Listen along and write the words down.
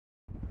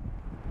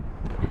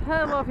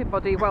Hello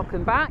everybody,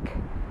 welcome back.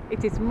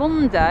 It is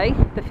Monday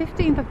the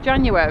 15th of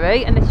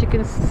January and as you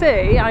can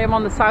see I am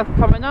on the South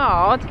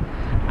Promenade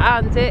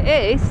and it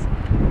is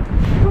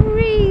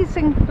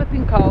freezing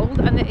flipping cold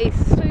and it is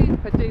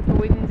super duper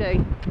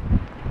windy.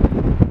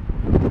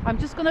 I'm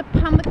just going to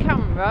pan the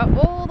camera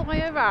all the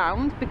way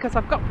around because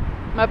I've got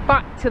my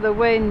back to the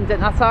wind,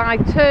 and as I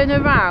turn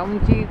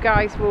around you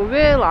guys will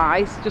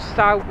realise just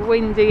how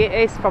windy it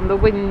is from the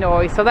wind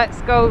noise. So let's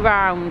go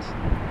round.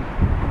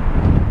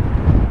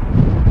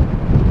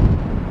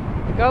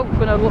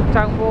 We're going to look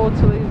down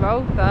Waterloo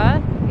Road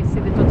there, you see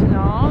the Dutton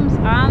Arms,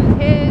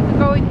 and here we're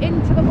going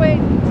into the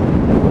wind.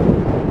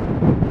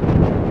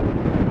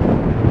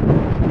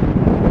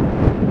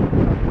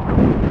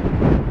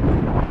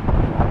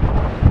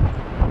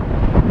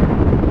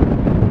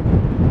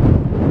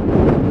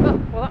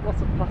 Oh, well that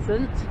wasn't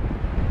pleasant.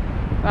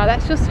 Right,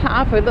 let's just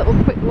have a little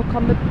quick look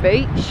on the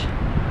beach.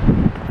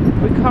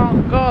 We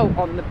can't go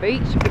on the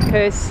beach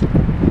because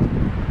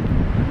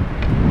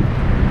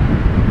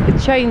the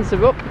chains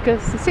are up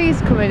because the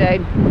sea's coming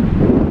in.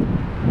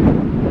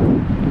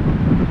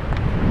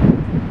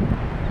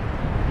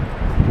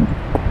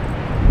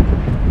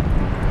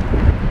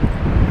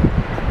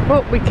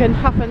 But we can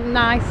have a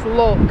nice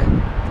look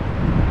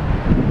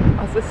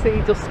as the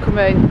sea does come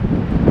in.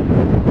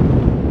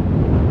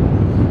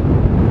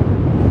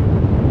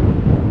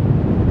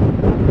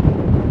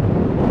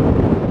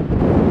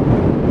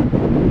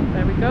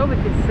 There we go, we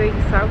can see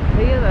South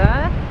Pier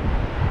there.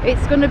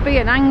 It's going to be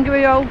an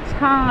angry old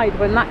tide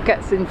when that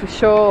gets in for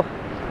sure.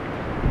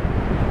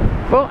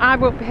 But I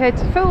won't be here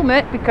to film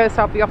it because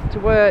I'll be off to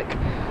work.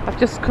 I've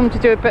just come to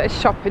do a bit of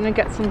shopping and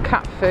get some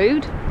cat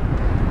food.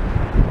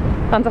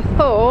 And I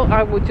thought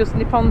I would just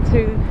nip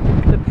onto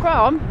the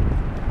prom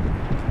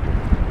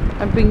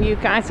and bring you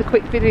guys a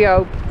quick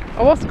video.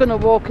 I was going to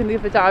walk in the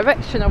other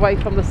direction away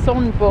from the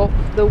sun, but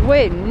the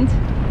wind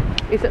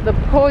is at the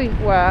point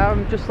where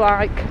I'm just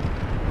like,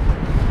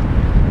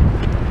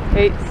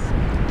 it's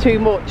too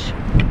much.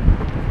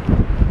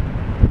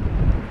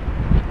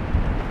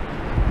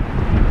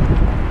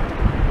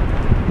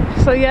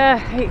 So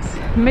yeah, it's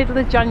middle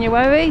of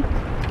January,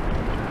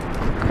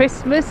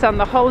 Christmas and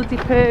the holiday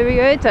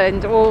period,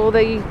 and all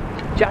the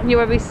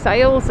January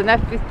sales and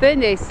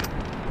everything is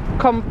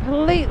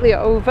completely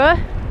over,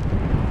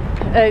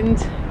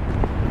 and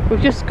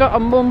we've just got a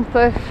month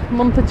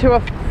or two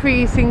of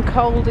freezing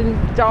cold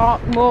and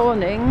dark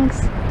mornings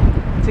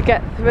to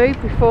get through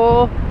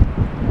before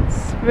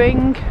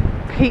spring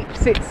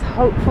peeps its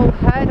hopeful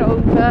head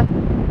over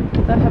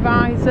the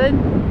horizon.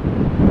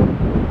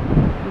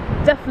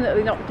 I'm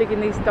definitely not digging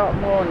these dark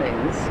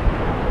mornings.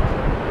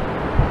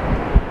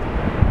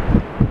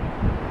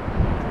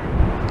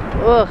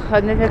 Ugh,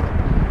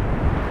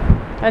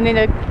 and in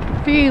a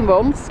few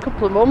months,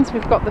 couple of months,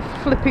 we've got the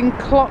flipping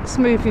clocks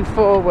moving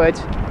forward.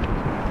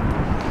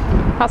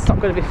 That's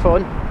not going to be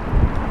fun.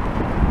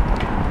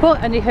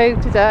 But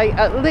anywho, today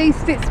at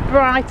least it's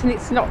bright and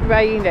it's not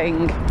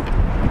raining.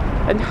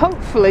 And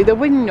hopefully the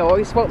wind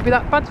noise won't be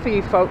that bad for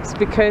you folks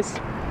because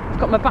I've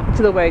got my back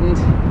to the wind.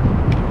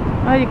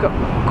 There you've got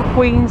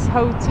Queen's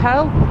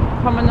Hotel,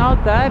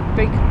 Promenade there,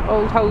 big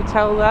old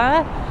hotel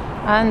there,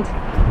 and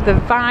the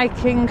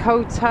Viking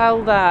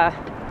Hotel there.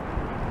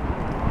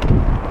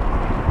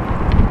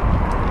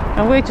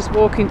 And we're just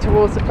walking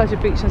towards the Pleasure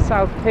Beach and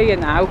South Pier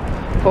now,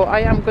 but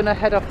I am going to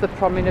head off the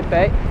prom in a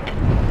bit.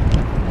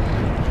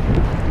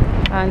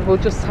 And we'll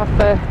just have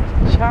a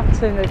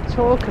chat and a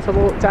talk as I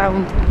walk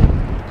down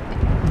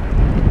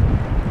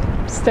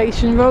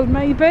Station Road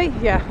maybe.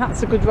 Yeah,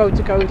 that's a good road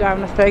to go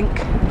down I think.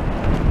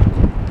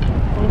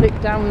 We'll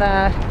nip down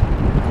there.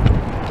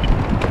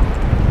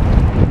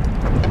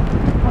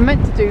 I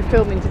meant to do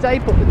filming today,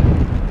 but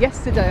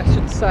yesterday I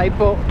should say,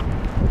 but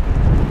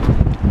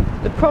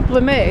the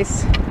problem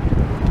is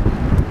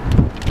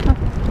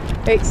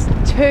it's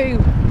too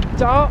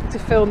dark to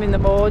film in the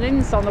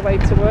mornings on the way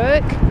to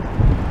work,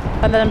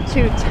 and then I'm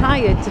too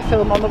tired to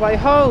film on the way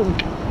home.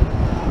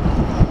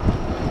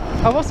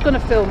 I was going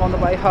to film on the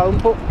way home,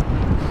 but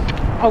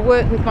I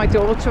worked with my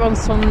daughter on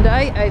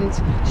Sunday and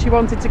she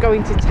wanted to go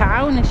into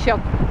town and she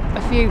had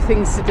a few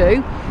things to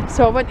do,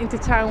 so I went into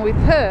town with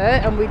her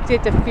and we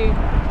did a few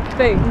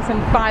things, and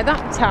by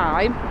that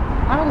time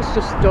I was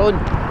just done.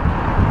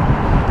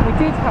 We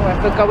did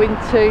however go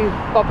into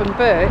Bob and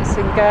Bert's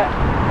and get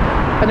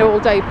an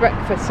all-day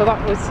breakfast, so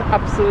that was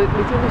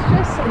absolutely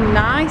delicious and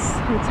nice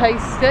and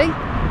tasty.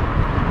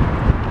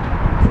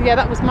 So yeah,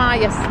 that was my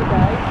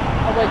yesterday.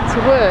 I went to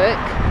work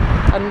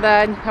and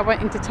then I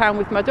went into town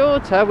with my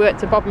daughter. We went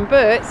to Bob and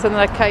Bert's and then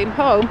I came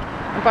home,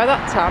 and by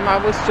that time I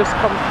was just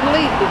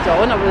completely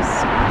done. I was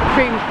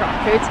cream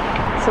crackered,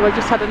 so I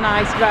just had a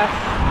nice rest.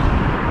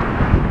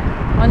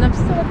 And I'm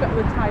still a bit on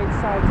the tired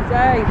side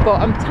today,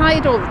 but I'm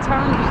tired all the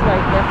time just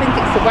lately. I think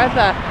it's the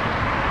weather.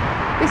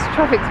 This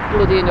traffic's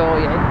bloody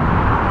annoying.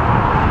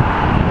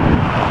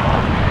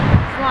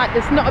 It's like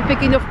there's not a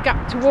big enough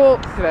gap to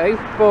walk through,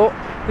 but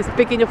there's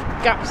big enough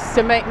gaps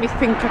to make me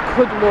think I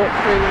could walk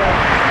through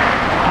them.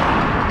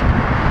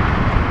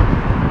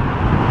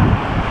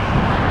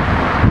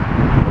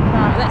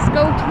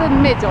 the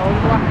middle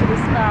or after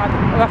this van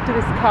or after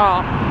this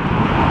car?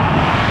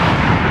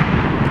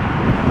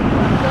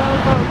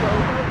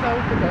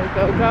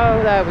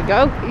 Go. There we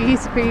go.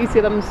 Easy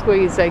peasy lemon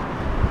squeezy.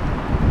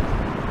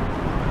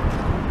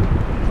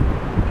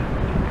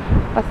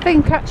 I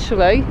think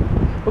actually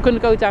we're going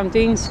to go down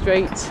Dean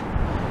Street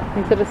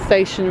into the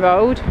Station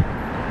Road.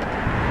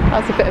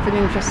 That's a bit of an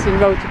interesting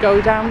road to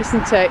go down,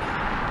 isn't it?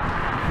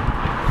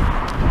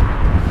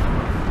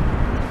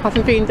 I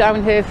haven't been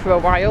down here for a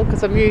while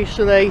because I'm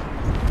usually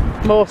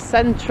more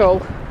central.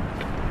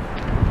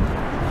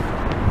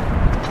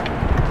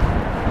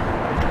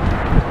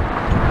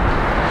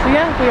 So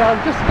yeah, we are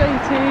just going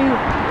to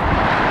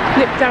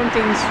nip down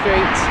Dean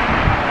Street.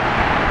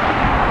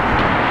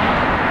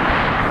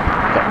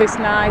 Got this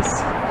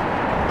nice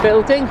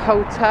building,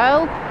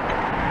 hotel,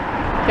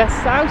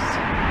 guest house,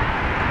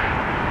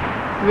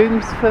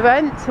 rooms for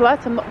rent,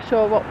 let, I'm not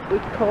sure what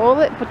we'd call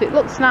it, but it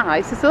looks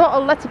nice. There's a lot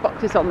of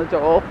letterboxes on the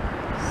door,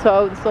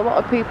 so there's a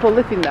lot of people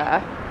living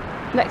there.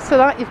 Next to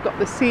that you've got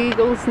the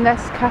Seagull's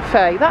Nest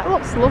Cafe. That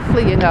looks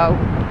lovely, you know.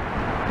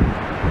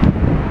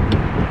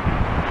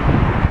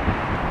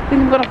 I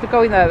think I'm going to have to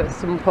go in there at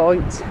some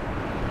point.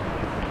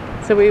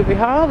 So here we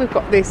are, we've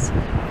got this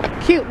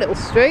cute little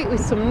street with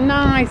some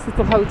nice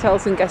little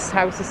hotels and guest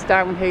houses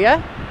down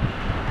here.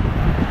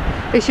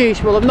 As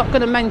usual, I'm not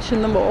going to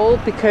mention them all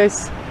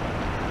because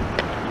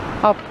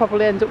I'll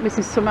probably end up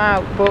missing some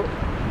out, but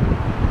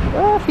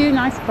a few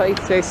nice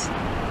places.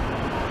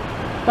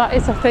 That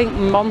is, I think,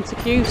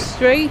 Montague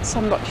Street.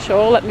 I'm not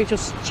sure, let me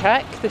just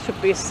check. There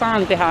should be a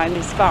sign behind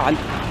this van.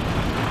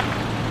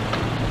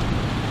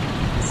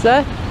 Is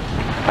there?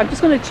 I'm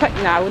just going to check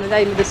now the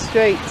name of the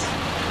street.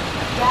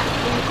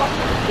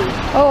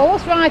 Oh, I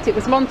was right, it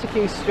was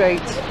Montague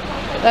Street.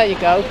 There you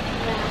go.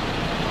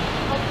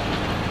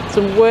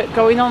 Some work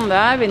going on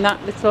there in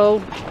that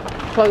little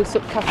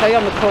close-up cafe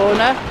on the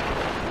corner.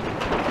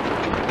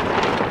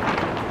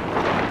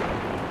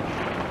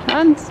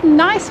 And some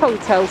nice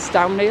hotels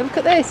down here, look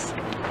at this.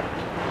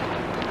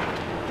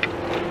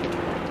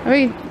 I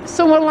mean,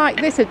 somewhere like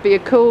this would be a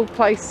cool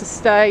place to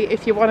stay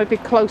if you want to be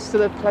close to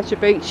the pleasure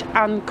beach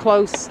and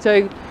close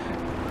to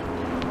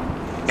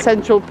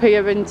Central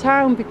Pier in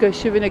town,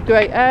 because you're in a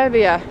great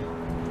area.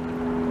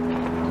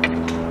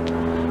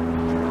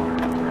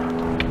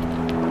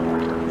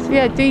 So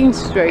yeah, Dean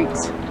Street.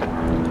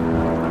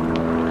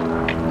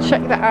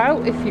 Check that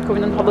out if you're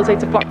going on holiday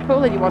to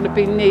Blackpool and you want to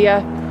be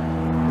near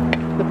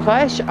the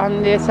Pleasure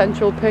and near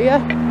Central Pier.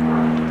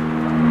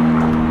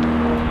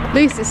 At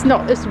least it's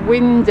not as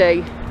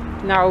windy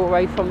now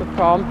away from the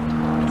prom.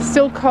 It's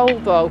still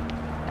cold though.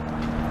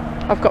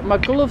 I've got my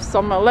gloves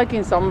on, my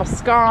leggings on, my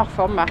scarf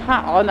on, my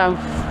hat on. I'm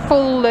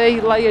fully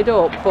layered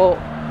up, but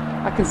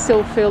I can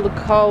still feel the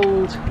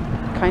cold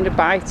kind of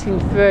biting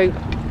through.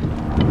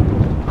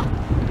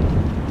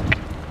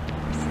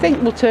 I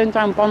think we'll turn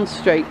down Bond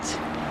Street.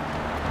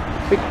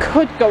 We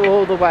could go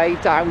all the way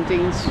down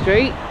Dean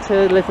Street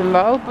to Lytham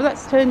Road, but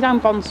let's turn down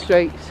Bond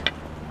Street.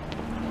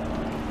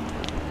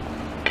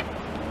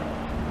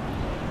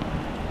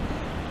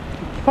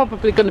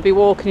 Probably going to be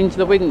walking into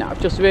the wind now, I've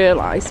just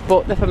realised,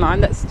 but never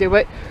mind, let's do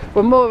it.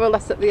 We're more or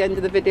less at the end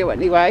of the video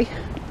anyway.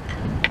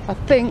 I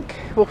think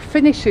we'll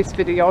finish this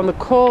video on the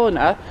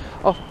corner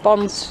of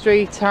Bond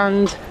Street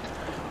and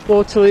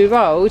Waterloo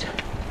Road,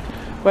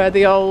 where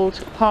the old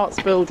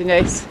Hearts building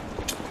is,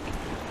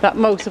 that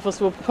most of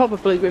us will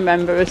probably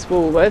remember as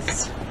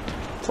Woolworths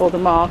or the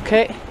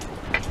market.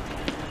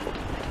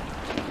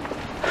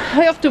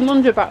 I often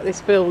wonder about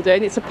this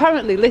building. It's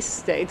apparently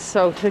listed,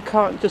 so they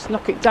can't just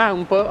knock it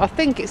down, but I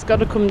think it's got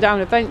to come down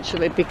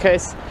eventually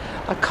because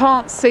I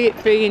can't see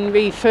it being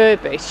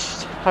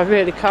refurbished. I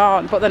really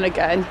can't. But then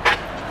again,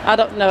 I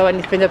don't know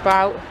anything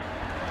about,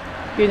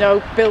 you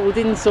know,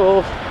 buildings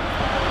or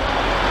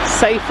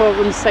safe or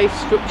unsafe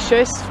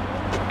structures.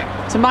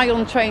 To my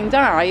untrained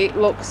eye, it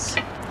looks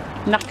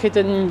knackered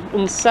and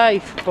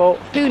unsafe, but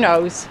who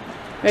knows?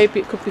 Maybe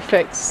it could be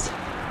fixed.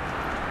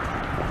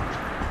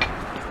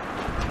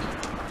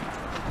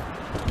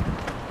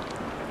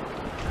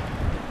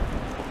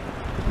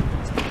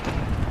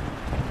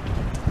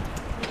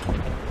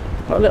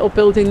 Got a little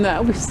building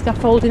there with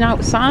scaffolding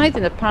outside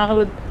and a pile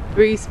of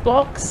breeze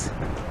blocks.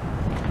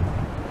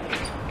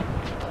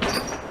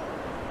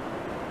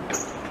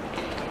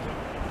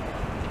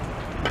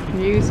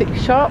 Music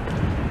shop,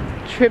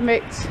 trim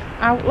it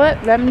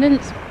outlet,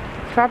 remnants,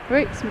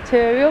 fabrics,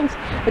 materials.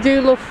 I do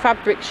love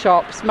fabric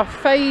shops. My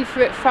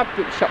favourite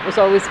fabric shop was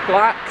always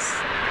Black's.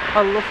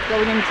 I loved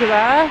going into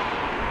there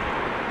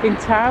in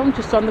town,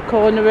 just on the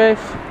corner of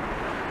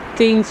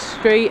Dean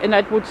Street and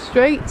Edward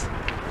Street.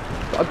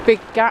 Got a big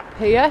gap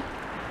here.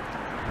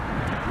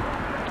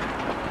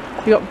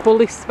 You got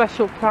Bully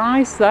Special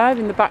Price there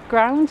in the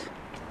background.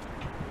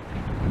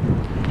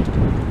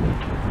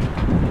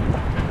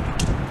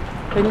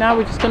 And now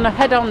we're just going to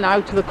head on now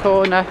to the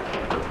corner.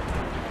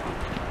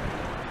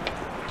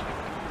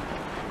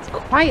 It's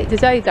quiet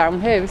today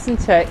down here,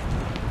 isn't it?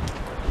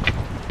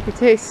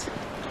 It is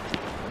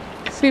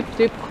super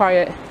duper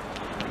quiet.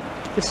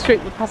 The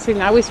street we're passing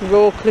now is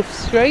Rawcliffe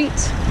Street.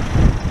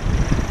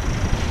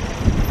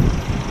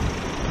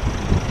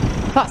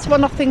 That's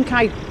one I think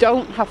I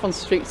don't have on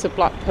Streets of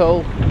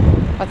Blackpool.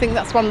 I think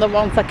that's one of the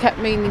ones I kept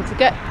meaning to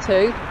get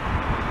to,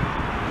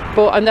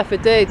 but I never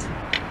did.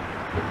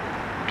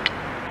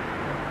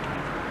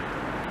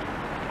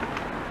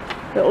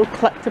 Little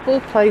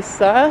collectible place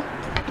there.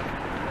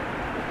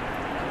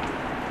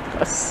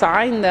 A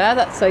sign there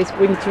that says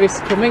winter is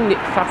coming, knit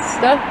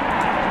faster.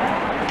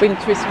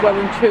 Winter is well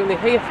and truly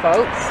here,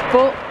 folks,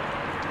 but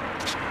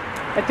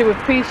I do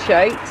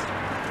appreciate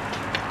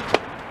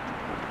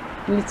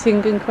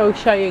knitting and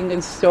crocheting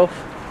and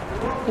stuff.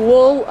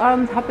 Wool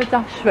and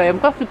haberdashery, I'm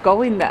going to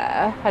go in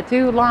there. I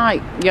do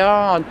like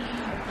yarn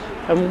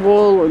and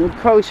wool and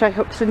crochet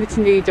hooks and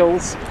knitting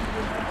needles.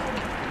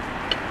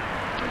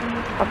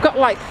 I've got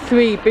like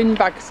 3 bin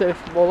bags of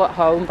wool at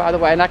home, by the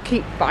way, and I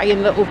keep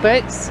buying little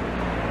bits.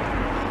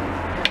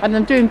 And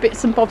I'm doing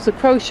bits and bobs of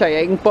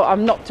crocheting, but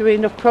I'm not doing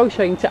enough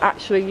crocheting to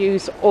actually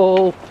use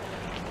all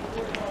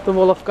the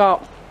wool I've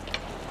got.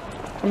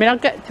 I mean, I'll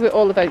get to it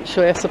all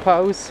eventually, I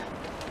suppose.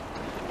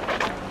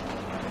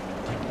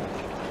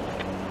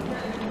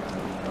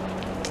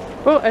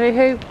 But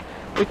anywho,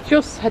 we're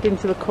just heading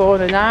to the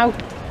corner now.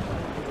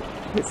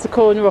 It's the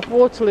corner of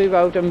Waterloo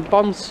Road and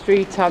Bond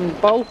Street and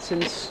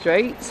Bolton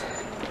Street.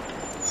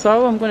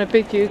 So I'm going to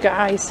bid you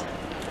guys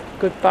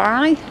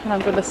goodbye, and I'm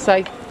going to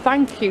say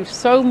thank you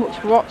so much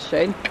for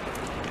watching.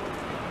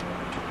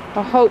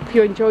 I hope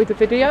you enjoyed the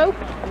video.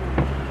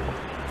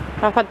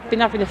 I've been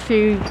having a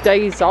few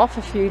days off,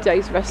 a few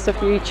days rest of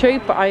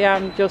YouTube, but I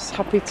am just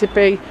happy to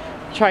be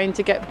trying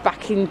to get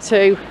back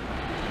into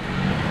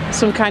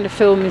some kind of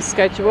filming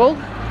schedule.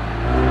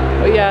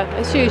 But yeah,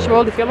 as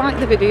usual, if you like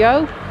the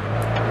video,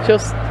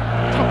 just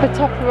tap a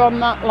topper on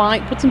that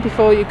like button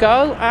before you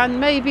go, and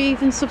maybe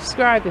even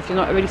subscribe if you're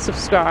not already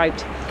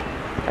subscribed.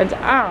 And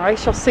I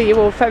shall see you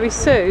all very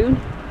soon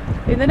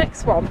in the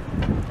next one.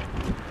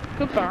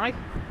 Goodbye.